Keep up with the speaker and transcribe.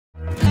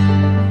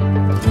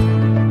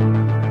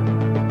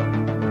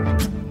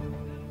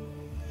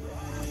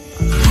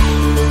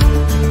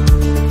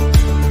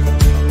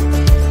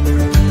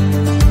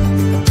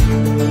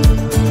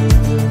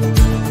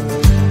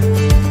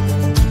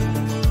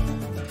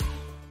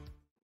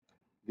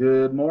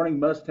Good morning,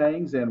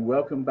 Mustangs, and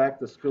welcome back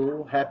to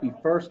school. Happy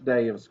first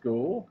day of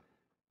school.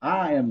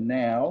 I am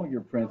now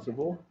your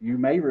principal. You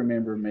may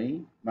remember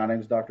me. My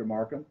name is Dr.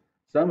 Markham.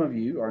 Some of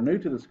you are new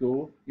to the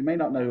school. You may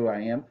not know who I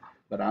am,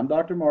 but I'm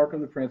Dr. Markham,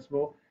 the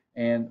principal,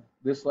 and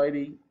this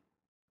lady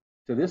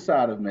to this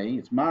side of me,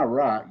 it's my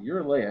right,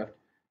 your left,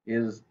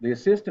 is the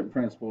assistant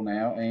principal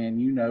now,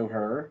 and you know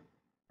her.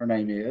 Her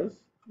name is?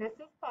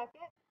 Mrs.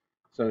 Puckett.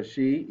 So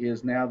she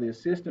is now the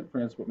assistant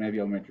principal at Meadowview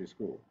Elementary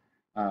School.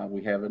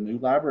 We have a new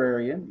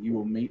librarian. You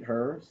will meet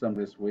her some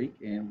this week,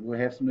 and we'll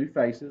have some new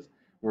faces.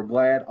 We're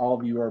glad all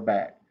of you are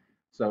back.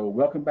 So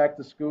welcome back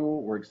to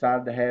school. We're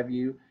excited to have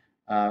you.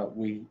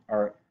 We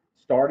are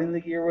starting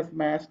the year with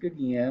masks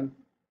again.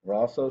 We're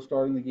also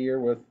starting the year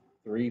with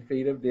 3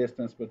 feet of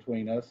distance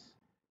between us.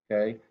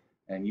 Okay,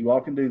 and you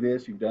all can do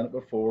this. You've done it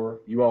before.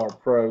 You all are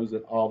pros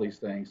at all these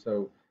things,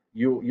 so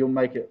you'll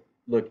make it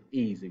look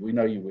easy. We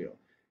know you will.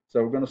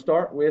 So we're going to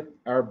start with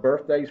our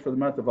birthdays for the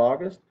month of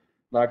August.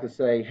 I'd like to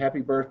say happy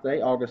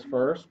birthday, August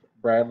 1st,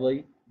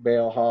 Bradley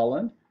Bell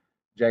Holland,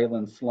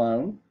 Jalen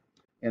Sloan.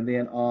 And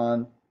then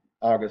on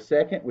August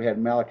 2nd, we had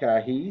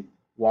Malachi Heath,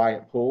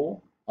 Wyatt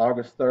Poole.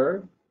 August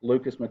 3rd,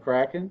 Lucas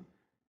McCracken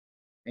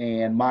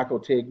and Michael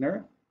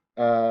Tigner.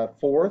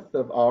 4th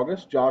of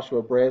August,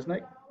 Joshua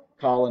Bresnick,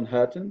 Colin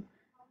Hutton.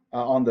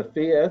 On the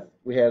 5th,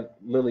 we had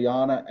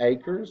Liliana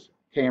Akers,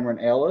 Cameron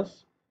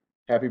Ellis.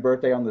 Happy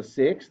birthday on the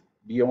 6th,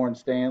 Bjorn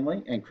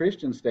Stanley and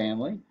Christian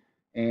Stanley.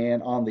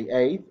 And on the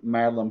 8th,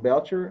 Madeline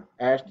Belcher,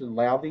 Ashton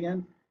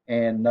Louvian,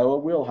 and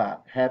Noah Wilhite.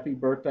 Happy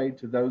birthday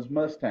to those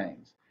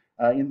Mustangs.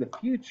 In the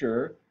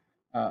future,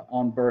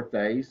 on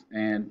birthdays,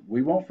 and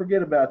we won't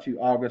forget about you,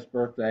 August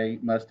birthday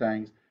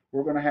Mustangs,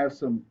 we're going to have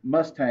some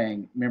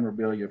Mustang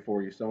memorabilia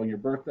for you. So on your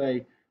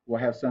birthday,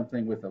 we'll have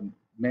something with a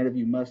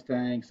Meadowview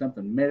Mustang,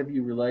 something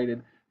Meadowview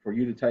related for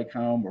you to take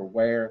home or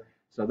wear.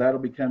 So that'll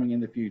be coming in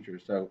the future.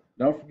 So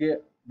don't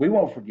forget, we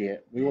won't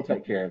forget. We will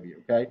take care of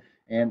you, okay?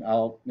 And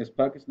Miss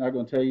Puckett's now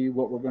going to tell you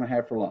what we're going to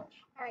have for lunch.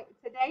 All right,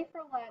 today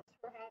for lunch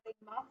we're having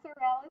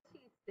mozzarella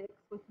cheese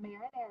sticks with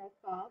marinara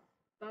sauce,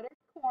 buttered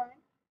corn,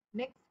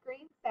 mixed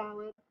green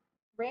salad,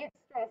 ranch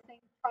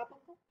dressing,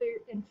 tropical fruit,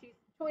 and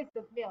choice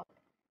of milk.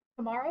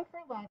 Tomorrow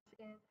for lunch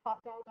is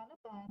hot dog on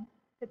a bun,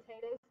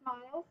 potato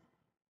smiles,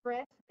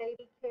 fresh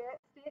baby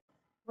carrot sticks,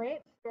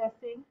 ranch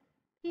dressing,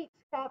 peach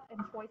cup, and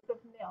choice of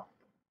milk.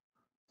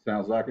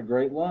 Sounds like a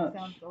great lunch.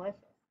 Sounds delicious.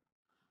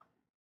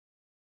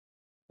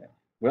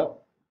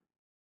 Well,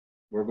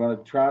 we're going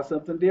to try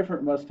something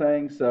different,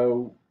 Mustang.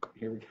 So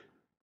here we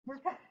go.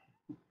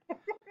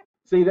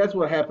 See, that's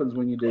what happens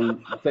when you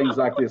do things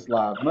like this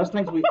live.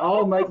 Mustangs, we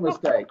all make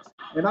mistakes.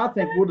 And I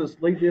think we'll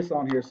just leave this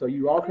on here so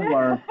you all can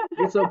learn.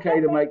 It's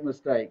okay to make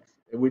mistakes.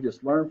 And we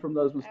just learn from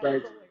those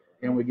mistakes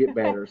and we get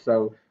better.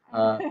 So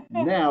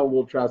now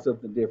we'll try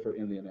something different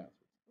in the announcement.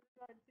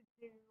 We're going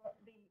to do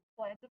the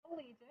Pledge of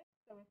Allegiance.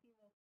 So if you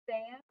will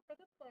stand for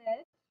the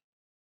pledge.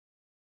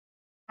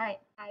 All right,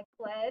 I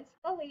pledge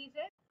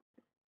allegiance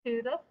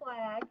to the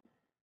flag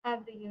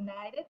of the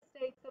United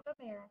States of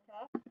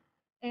America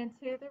and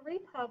to the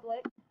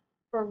republic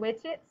for which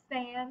it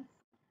stands,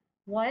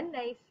 one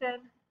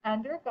nation,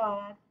 under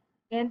God,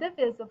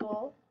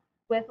 indivisible,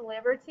 with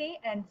liberty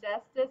and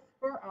justice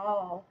for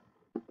all.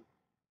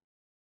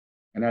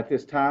 And at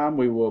this time,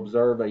 we will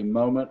observe a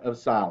moment of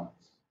silence.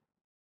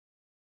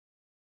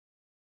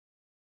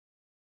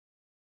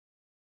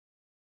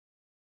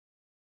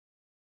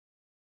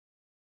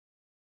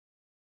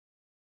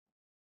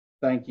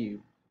 Thank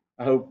you.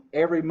 I hope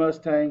every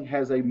Mustang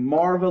has a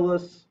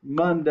marvelous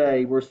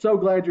Monday. We're so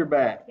glad you're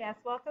back. Yes,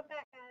 welcome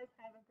back.